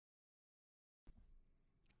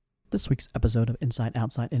This week's episode of Inside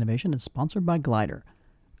Outside Innovation is sponsored by Glider.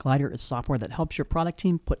 Glider is software that helps your product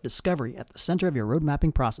team put discovery at the center of your road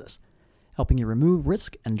mapping process, helping you remove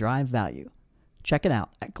risk and drive value. Check it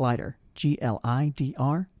out at Glider,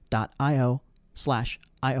 glidr.io/IO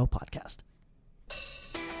podcast.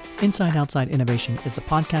 Inside Outside Innovation is the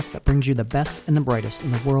podcast that brings you the best and the brightest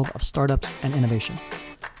in the world of startups and innovation.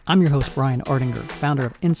 I'm your host, Brian Ardinger, founder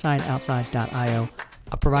of InsideOutside.io,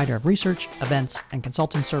 a provider of research, events, and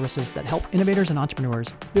consulting services that help innovators and entrepreneurs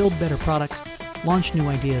build better products, launch new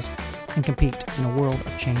ideas, and compete in a world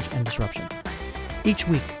of change and disruption. Each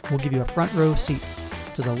week, we'll give you a front row seat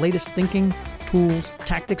to the latest thinking, tools,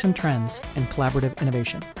 tactics, and trends in collaborative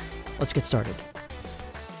innovation. Let's get started.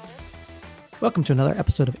 Welcome to another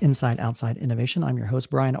episode of Inside Outside Innovation. I'm your host,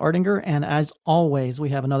 Brian Ardinger, and as always, we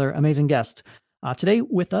have another amazing guest. Today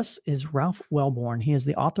with us is Ralph Wellborn. He is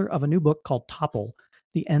the author of a new book called Topple: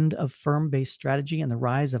 The End of Firm-Based Strategy and the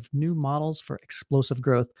Rise of New Models for Explosive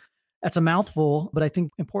Growth. That's a mouthful, but I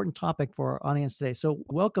think important topic for our audience today. So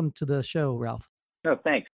welcome to the show, Ralph. Oh,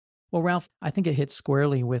 thanks. Well, Ralph, I think it hits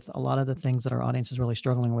squarely with a lot of the things that our audience is really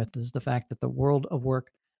struggling with, is the fact that the world of work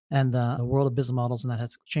and the world of business models, and that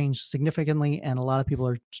has changed significantly. And a lot of people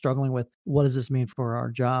are struggling with, what does this mean for our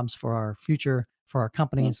jobs, for our future, for our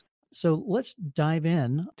companies? So let's dive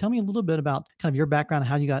in. Tell me a little bit about kind of your background,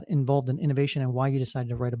 how you got involved in innovation, and why you decided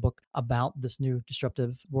to write a book about this new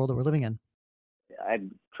disruptive world that we're living in.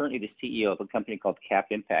 I'm currently the CEO of a company called Cap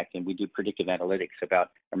Impact, and we do predictive analytics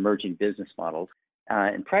about emerging business models.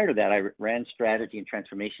 And prior to that, I ran strategy and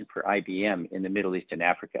transformation for IBM in the Middle East and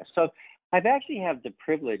Africa. So I've actually had the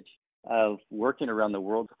privilege of working around the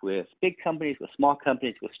world with big companies, with small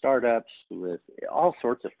companies, with startups, with all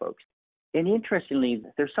sorts of folks. And interestingly,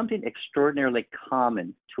 there's something extraordinarily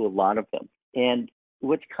common to a lot of them. And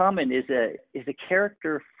what's common is a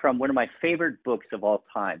character from one of my favorite books of all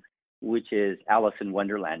time, which is Alice in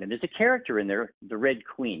Wonderland. And there's a character in there, the Red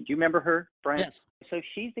Queen. Do you remember her, Brian? Yes. So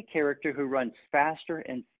she's the character who runs faster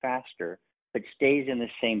and faster, but stays in the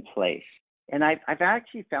same place. And I've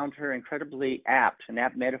actually found her incredibly apt, an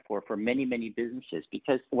apt metaphor for many, many businesses,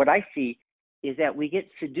 because what I see is that we get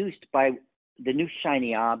seduced by the new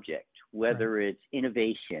shiny object, whether it's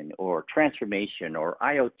innovation or transformation or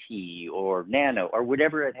IoT or nano or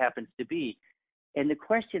whatever it happens to be. And the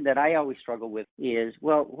question that I always struggle with is,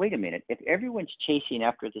 well, wait a minute, if everyone's chasing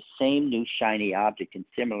after the same new shiny object in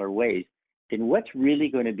similar ways, then what's really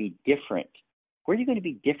going to be different? Where are you going to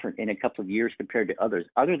be different in a couple of years compared to others,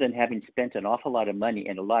 other than having spent an awful lot of money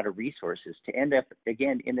and a lot of resources to end up,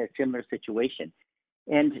 again, in a similar situation?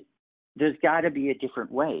 And there's got to be a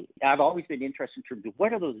different way. I've always been interested in terms of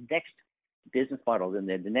what are those next business models and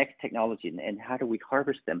the next technology, and how do we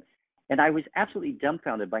harvest them? And I was absolutely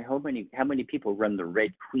dumbfounded by how many people run the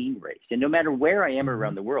Red Queen race. And no matter where I am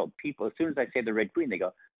around the world, people, as soon as I say the Red Queen, they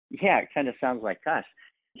go, yeah, it kind of sounds like us.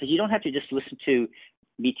 So you don't have to just listen to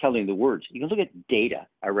me telling the words. You can look at data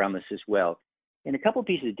around this as well. And a couple of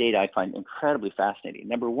pieces of data I find incredibly fascinating.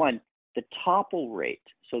 Number one, the topple rate.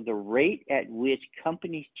 So the rate at which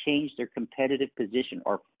companies change their competitive position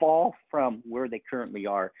or fall from where they currently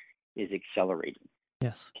are is accelerating.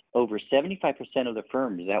 Yes. Over 75% of the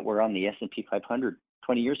firms that were on the S&P 500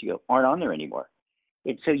 20 years ago aren't on there anymore.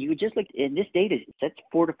 And so you just look, and this data, that's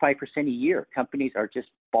 4 to 5% a year. Companies are just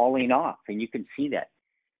falling off, and you can see that.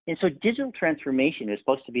 And so digital transformation is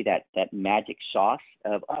supposed to be that magic sauce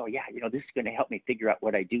of, oh yeah, this is going to help me figure out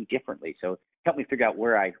what I do differently. So help me figure out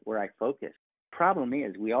where I focus. Problem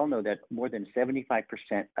is, we all know that more than 75%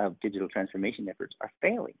 of digital transformation efforts are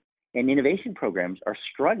failing, and innovation programs are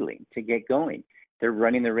struggling to get going. They're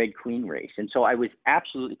running the Red Queen race. And so I was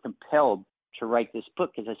absolutely compelled to write this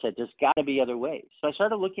book, because I said, there's got to be other ways. So I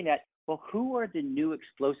started looking at, well, who are the new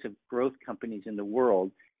explosive growth companies in the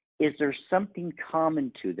world? Is there something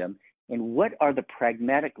common to them? And what are the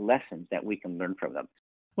pragmatic lessons that we can learn from them?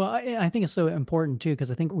 Well, I think it's so important too,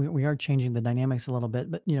 because I think we are changing the dynamics a little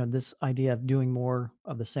bit. But, this idea of doing more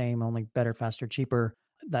of the same, only better, faster, cheaper,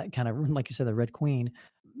 that kind of, like you said, the Red Queen,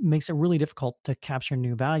 makes it really difficult to capture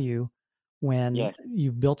new value when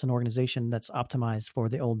you've built an organization that's optimized for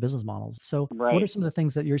the old business models. So what are some of the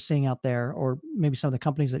things that you're seeing out there, or maybe some of the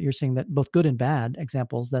companies that you're seeing, that both good and bad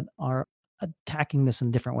examples, that are attacking this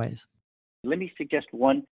in different ways? Let me suggest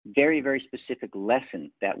one very, very specific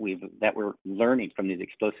lesson that we're learning from these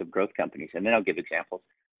explosive growth companies, and then I'll give examples.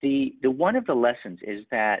 The one of the lessons is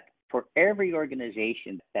that for every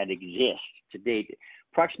organization that exists today,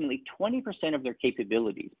 approximately 20% of their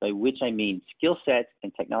capabilities, by which I mean skill sets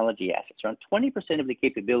and technology assets, around 20% of the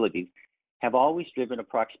capabilities have always driven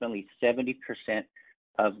approximately 70%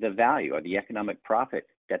 of the value or the economic profit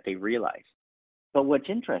that they realize. But what's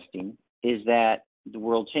interesting is that the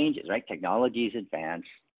world changes, right? Technologies advance,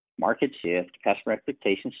 markets shift, customer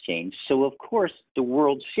expectations change. So, of course, the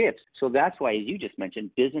world shifts. So that's why, as you just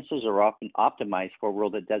mentioned, businesses are often optimized for a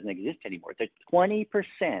world that doesn't exist anymore. The 20%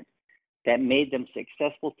 that made them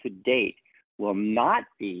successful to date will not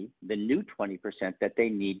be the new 20% that they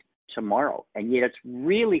need tomorrow. And yet it's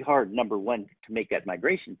really hard, number one, to make that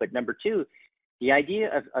migration. But number two, the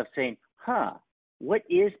idea of saying, what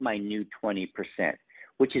is my new 20%?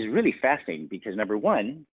 Which is really fascinating because number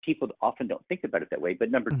one, people often don't think about it that way.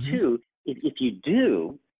 But number two, if you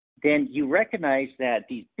do, then you recognize that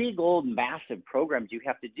these big old massive programs you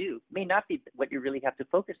have to do may not be what you really have to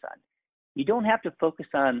focus on. You don't have to focus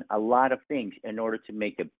on a lot of things in order to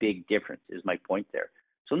make a big difference, is my point there.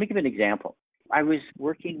 So let me give an example. I was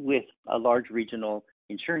working with a large regional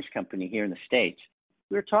insurance company here in the States.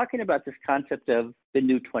 We were talking about this concept of the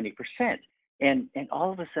new 20%. And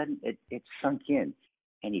all of a sudden, it sunk in.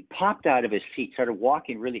 And he popped out of his seat, started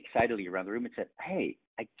walking really excitedly around the room and said, hey,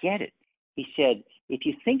 I get it. He said, if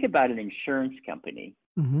you think about an insurance company,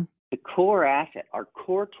 the core asset, our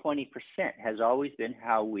core 20% has always been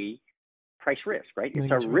how we price risk, right?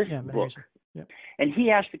 It's our risk book. Yeah. And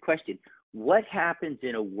he asked the question, what happens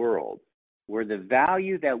in a world where the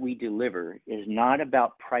value that we deliver is not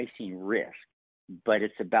about pricing risk, but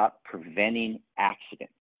it's about preventing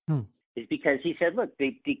accident? Is because he said, look,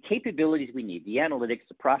 the capabilities we need, the analytics,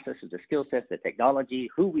 the processes, the skill sets, the technology,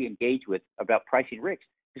 who we engage with about pricing risks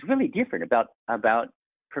is really different about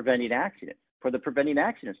preventing accidents. For the preventing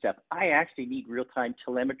accident stuff, I actually need real-time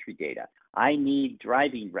telemetry data. I need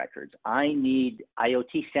driving records. I need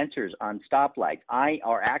IoT sensors on stoplights.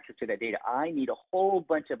 Or access to that data. I need a whole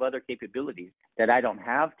bunch of other capabilities that I don't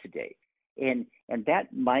have today. And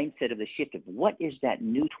that mindset of the shift of what is that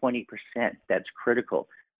new 20% that's critical.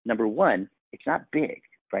 Number one, it's not big,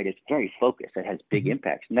 right? It's very focused. It has big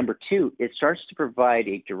impacts. Number two, it starts to provide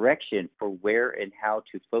a direction for where and how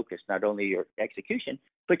to focus not only your execution,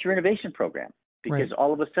 but your innovation program. Because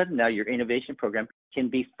all of a sudden now your innovation program can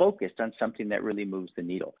be focused on something that really moves the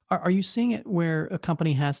needle. Are you seeing it where a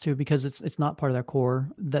company has to, because it's not part of their core,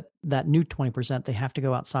 that new 20%, they have to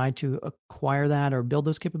go outside to acquire that or build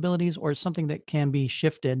those capabilities, or is something that can be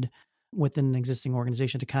shifted within an existing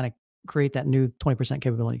organization to kind of create that new 20%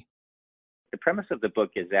 capability? The premise of the book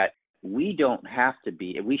is that we don't have to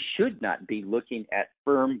be, we should not be looking at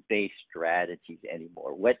firm-based strategies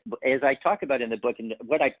anymore. As I talk about in the book, and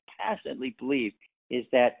what I passionately believe is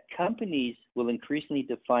that companies will increasingly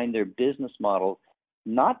define their business model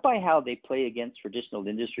not by how they play against traditional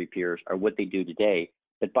industry peers or what they do today,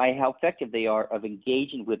 but by how effective they are of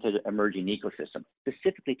engaging with an emerging ecosystem.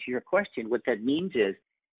 Specifically to your question, what that means is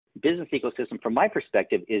business ecosystem, from my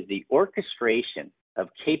perspective, is the orchestration of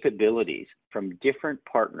capabilities from different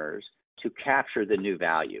partners to capture the new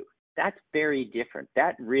value. That's very different.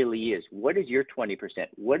 That really is, what is your 20%?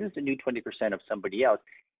 What is the new 20% of somebody else?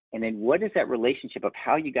 And then what is that relationship of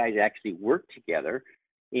how you guys actually work together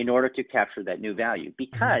in order to capture that new value?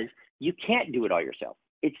 Because you can't do it all yourself.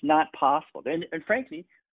 It's not possible. And frankly,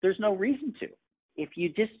 there's no reason to. If you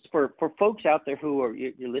just, for folks out there who are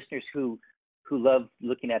your listeners who love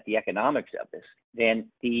looking at the economics of this, then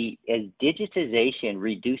as digitization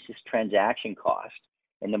reduces transaction cost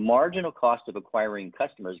and the marginal cost of acquiring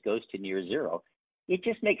customers goes to near zero, it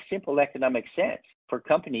just makes simple economic sense for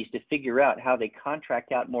companies to figure out how they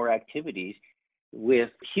contract out more activities with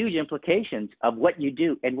huge implications of what you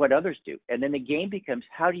do and what others do. And then the game becomes,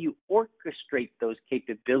 how do you orchestrate those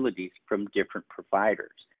capabilities from different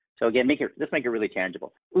providers? So again, let's make it really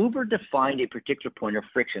tangible. Uber defined a particular point of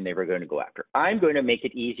friction they were going to go after. I'm going to make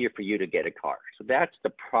it easier for you to get a car. So that's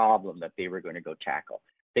the problem that they were going to go tackle.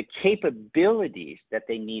 The capabilities that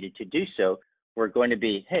they needed to do so were going to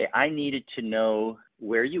be, hey, I needed to know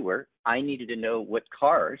where you were. I needed to know what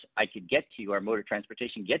cars I could get to you, our mode of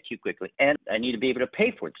transportation get to you quickly. And I need to be able to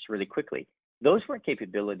pay for this really quickly. Those weren't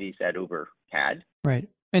capabilities that Uber had. Right.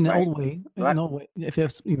 In the old way, if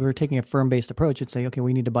you were taking a firm-based approach, you'd say, okay,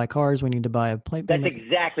 we need to buy cars, we need to buy a plane. That's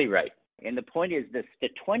exactly right. And the point is this, the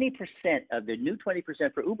 20% of the new 20%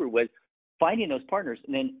 for Uber was finding those partners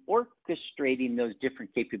and then orchestrating those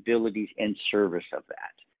different capabilities in service of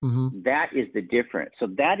that. That is the difference. So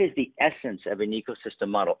that is the essence of an ecosystem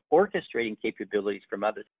model, orchestrating capabilities from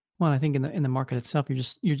others. Well, I think in the market itself,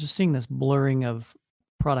 you're just seeing this blurring of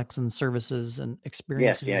products and services and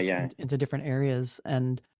experiences into different areas.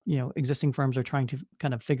 And, existing firms are trying to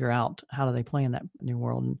kind of figure out how do they play in that new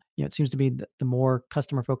world. And, it seems to be that the more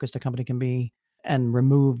customer focused a company can be and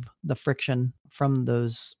remove the friction from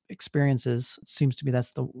those experiences, it seems to be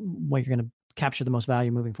that's the way you're going to capture the most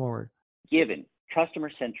value moving forward. Given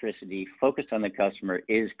customer centricity, focus on the customer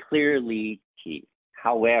is clearly key.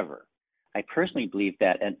 However, I personally believe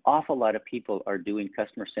that an awful lot of people are doing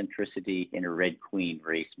customer centricity in a Red Queen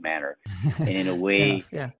race manner, and in a way,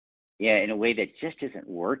 in a way that just isn't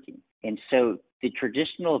working. And so the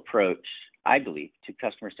traditional approach, I believe, to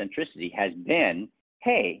customer centricity has been,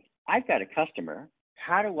 hey, I've got a customer.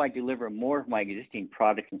 How do I deliver more of my existing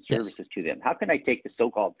products and services to them? How can I take the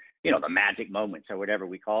so-called, the magic moments or whatever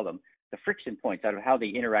we call them, the friction points out of how they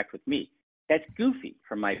interact with me? That's goofy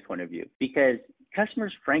from my point of view, because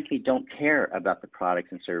customers, frankly, don't care about the products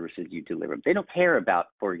and services you deliver. They don't care about,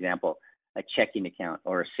 for example, a checking account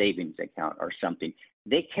or a savings account or something.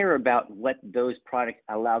 They care about what those products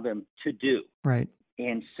allow them to do. Right.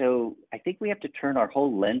 And so I think we have to turn our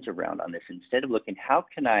whole lens around on this instead of looking, how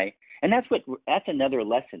can I, and that's another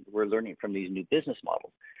lesson we're learning from these new business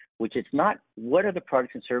models, which it's not what are the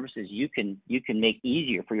products and services you can make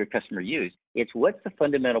easier for your customer to use. It's what's the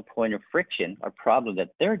fundamental point of friction or problem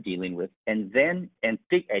that they're dealing with, and then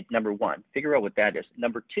number one, figure out what that is.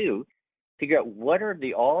 Number two, figure out what are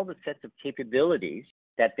all the sets of capabilities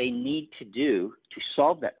that they need to do to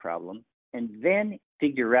solve that problem, and then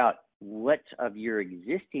figure out what of your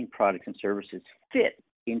existing products and services fit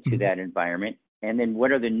into that environment, and then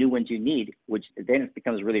what are the new ones you need, which then it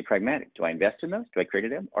becomes really pragmatic. Do I invest in those? Do I create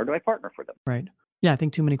them? Or do I partner for them? Right. Yeah, I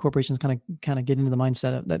think too many corporations kind of get into the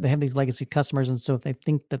mindset of that they have these legacy customers, and so if they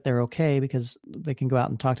think that they're okay because they can go out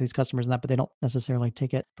and talk to these customers and that, but they don't necessarily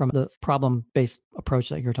take it from the problem-based approach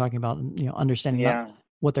that you're talking about, and understanding not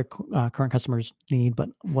what their current customers need, but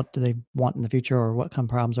what do they want in the future, or what kind of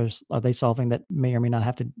problems are they solving that may or may not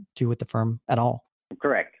have to do with the firm at all.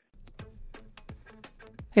 Correct.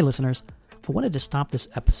 Hey, listeners. I wanted to stop this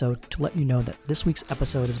episode to let you know that this week's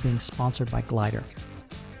episode is being sponsored by Glider.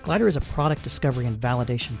 Glider is a product discovery and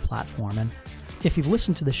validation platform, and if you've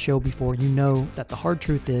listened to the show before, you know that the hard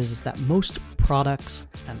truth is that most products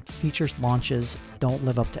and features launches don't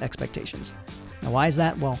live up to expectations. Now, why is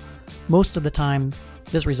that? Well, most of the time,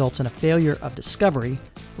 this results in a failure of discovery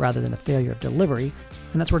rather than a failure of delivery,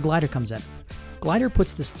 and that's where Glider comes in. Glider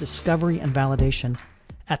puts this discovery and validation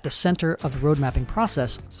at the center of the road mapping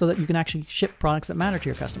process so that you can actually ship products that matter to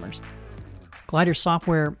your customers. Glider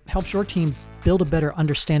software helps your team build a better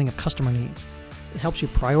understanding of customer needs. It helps you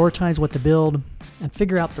prioritize what to build and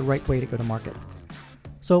figure out the right way to go to market.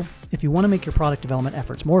 So if you want to make your product development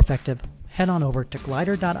efforts more effective, head on over to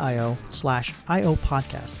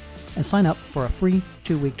glider.io/IOpodcast and sign up for a free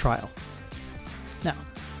 2-week trial. Now,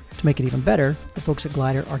 to make it even better, the folks at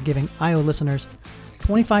Glider are giving IO listeners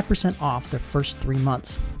 25% off their first 3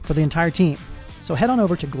 months for the entire team. So head on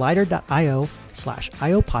over to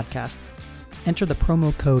glider.io/IOpodcast, enter the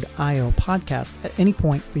promo code IOpodcast at any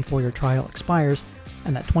point before your trial expires,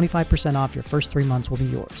 and that 25% off your first 3 months will be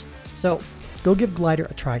yours. So go give Glider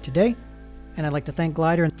a try today, and I'd like to thank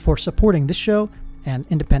Glider for supporting this show and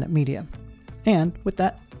independent media. And with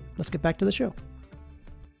that, let's get back to the show.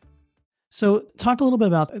 So talk a little bit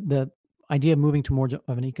about the idea of moving to more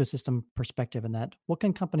of an ecosystem perspective, and that what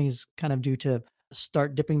can companies kind of do to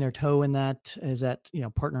start dipping their toe in that? Is that,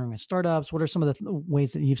 partnering with startups? What are some of the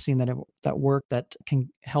ways that you've seen that work that can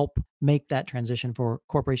help make that transition for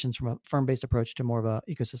corporations from a firm-based approach to more of a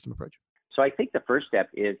ecosystem approach? So I think the first step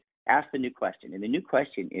is ask the new question. And the new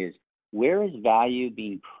question is, where is value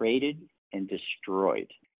being created and destroyed?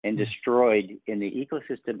 And destroyed in the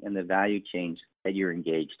ecosystem and the value chains that you're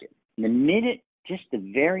engaged in. Just the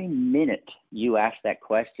very minute you ask that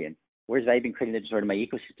question, where's value being created and destroyed in my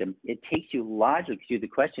ecosystem, it takes you logically to the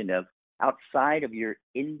question of outside of your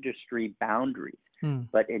industry boundaries.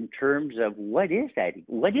 But in terms of what is that?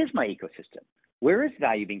 What is my ecosystem? Where is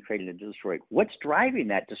value being created and destroyed? What's driving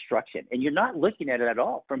that destruction? And you're not looking at it at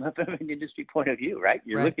all from an industry point of view, right?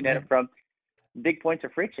 You're looking at it from big points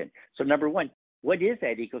of friction. So number one, what is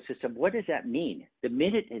that ecosystem? What does that mean? The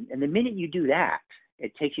minute you do that,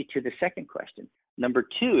 it takes you to the second question. Number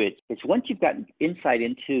two, it's once you've gotten insight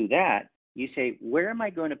into that, you say, where am I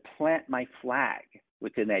going to plant my flag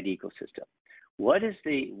within that ecosystem? What is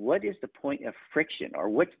the point of friction, or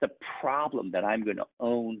what's the problem that I'm going to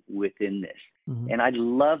own within this? And I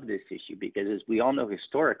love this issue because, as we all know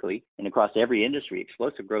historically and across every industry,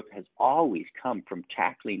 explosive growth has always come from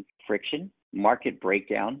tackling friction, market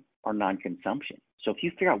breakdown, or non-consumption. So if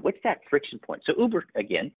you figure out what's that friction point. So Uber,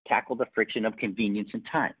 again, tackled the friction of convenience and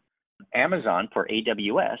time. Amazon, for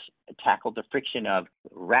AWS, tackled the friction of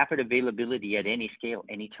rapid availability at any scale,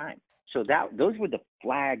 any time. So those were the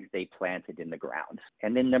flags they planted in the ground.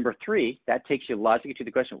 And then number three, that takes you logically to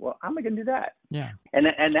the question, well, how am I going to do that? Yeah. And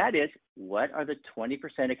that is, what are the 20%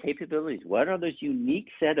 of capabilities? What are those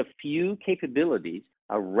unique set of few capabilities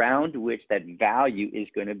around which that value is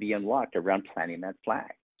going to be unlocked around planting that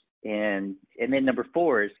flag. And then number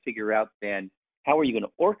 4 is figure out then how are you going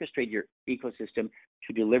to orchestrate your ecosystem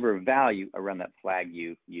to deliver value around that flag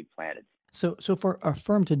you planted. So for a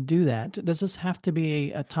firm to do that, does this have to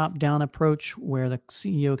be a top-down approach where the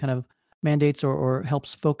CEO kind of mandates or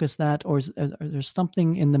helps focus that, or is there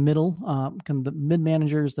something in the middle? Can the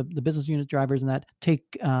mid-managers, the business unit drivers, and that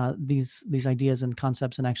take these ideas and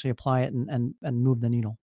concepts and actually apply it and move the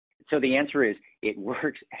needle? So the answer is it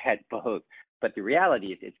works at both, but the reality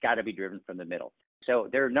is it's got to be driven from the middle. So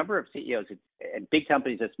there are a number of CEOs at big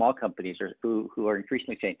companies and small companies who are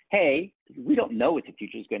increasingly saying, hey, we don't know what the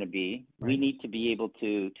future is going to be. Right. We need to be able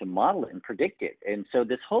to model it and predict it. And so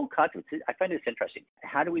this whole concept, I find this interesting.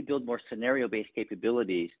 How do we build more scenario-based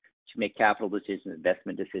capabilities to make capital decisions,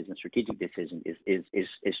 investment decisions, strategic decisions is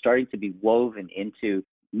starting to be woven into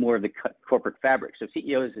more of the corporate fabric. So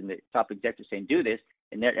CEOs and the top executives saying, do this,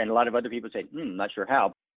 and a lot of other people say, not sure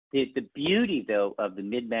how. The beauty, though, of the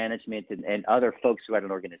mid-management and other folks throughout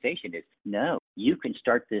an organization is, no, you can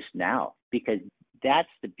start this now, because that's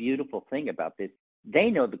the beautiful thing about this. They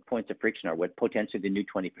know the points of friction are, what potentially the new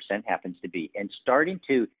 20% happens to be. And starting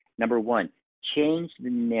to, number 1, change the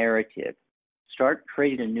narrative, start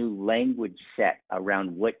creating a new language set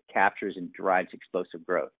around what captures and drives explosive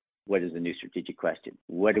growth. What is the new strategic question?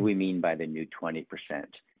 What do we mean by the new 20%?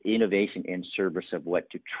 Innovation in service of what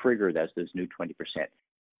to trigger those new 20%.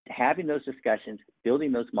 Having those discussions,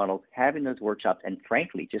 building those models, having those workshops, and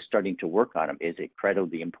frankly, just starting to work on them is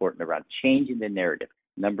incredibly important around changing the narrative.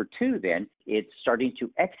 Number 2, then, it's starting to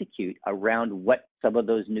execute around what some of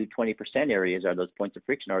those new 20% areas are, those points of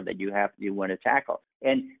friction are that you want to tackle.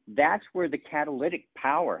 And that's where the catalytic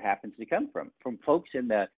power happens to come from folks in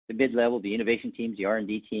the mid-level, the innovation teams, the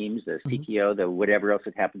R&D teams, the CTO, the whatever else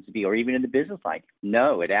it happens to be, or even in the business line.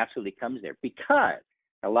 No, it absolutely comes there, because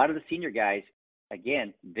a lot of the senior guys,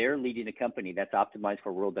 again, they're leading a company that's optimized for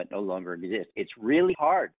a world that no longer exists. It's really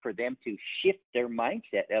hard for them to shift their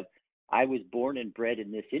mindset of, I was born and bred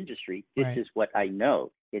in this industry. This is what I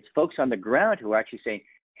know. It's folks on the ground who are actually saying,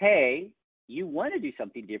 hey, you want to do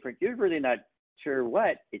something different. You're really not sure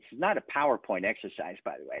what. It's not a PowerPoint exercise,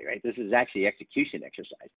 by the way, right? This is actually execution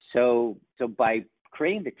exercise. So by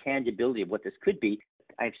creating the tangibility of what this could be,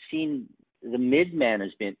 I've seen the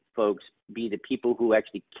mid-management folks be the people who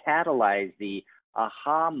actually catalyze the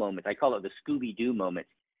aha moment. I call it the Scooby-Doo moment.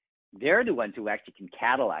 They're the ones who actually can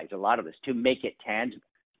catalyze a lot of this to make it tangible.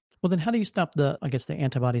 Well, then how do you stop the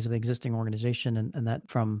antibodies of the existing organization and that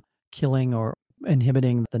from killing or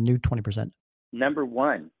inhibiting the new 20%? Number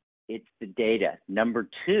 1, it's the data. Number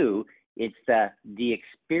 2, it's the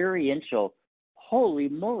experiential, holy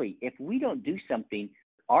moly, if we don't do something,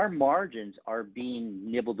 our margins are being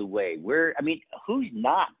nibbled away. Who's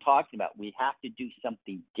not talking about we have to do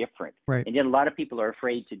something different? Right. And yet a lot of people are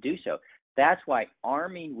afraid to do so. That's why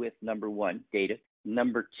arming with, number 1, data.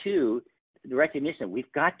 Number 2, the recognition that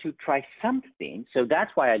we've got to try something. So that's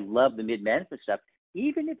why I love the mid-management stuff.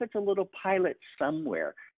 Even if it's a little pilot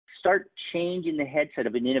somewhere, start changing the headset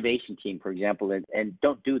of an innovation team, for example, and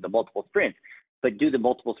don't do the multiple sprints, but do the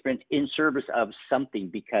multiple sprints in service of something,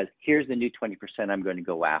 because here's the new 20% I'm going to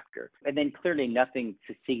go after. And then clearly nothing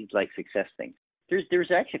succeeds like success things.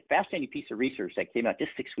 There's actually a fascinating piece of research that came out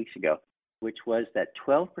just 6 weeks ago, which was that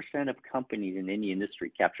 12% of companies in any industry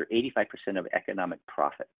capture 85% of economic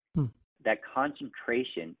profit. That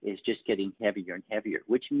concentration is just getting heavier and heavier,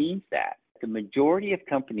 which means that the majority of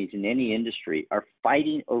companies in any industry are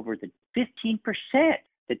fighting over the 15%,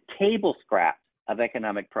 the table scraps of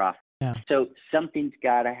economic profit. Yeah. So something's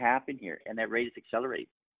got to happen here, and that rate is accelerating.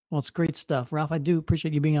 Well, it's great stuff. Ralph, I do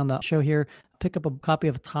appreciate you being on the show here. Pick up a copy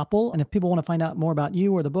of Topple, and if people want to find out more about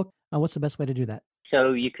you or the book, what's the best way to do that?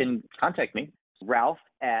 So you can contact me, Ralph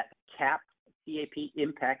at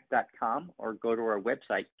capimpact.com, or go to our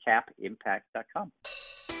website, capimpact.com.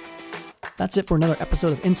 That's it for another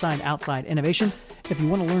episode of Inside Outside Innovation. If you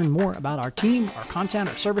want to learn more about our team, our content,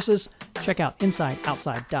 our services, check out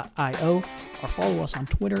insideoutside.io or follow us on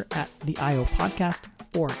Twitter at the IO Podcast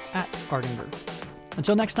or at Ardinger.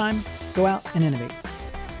 Until next time, go out and innovate.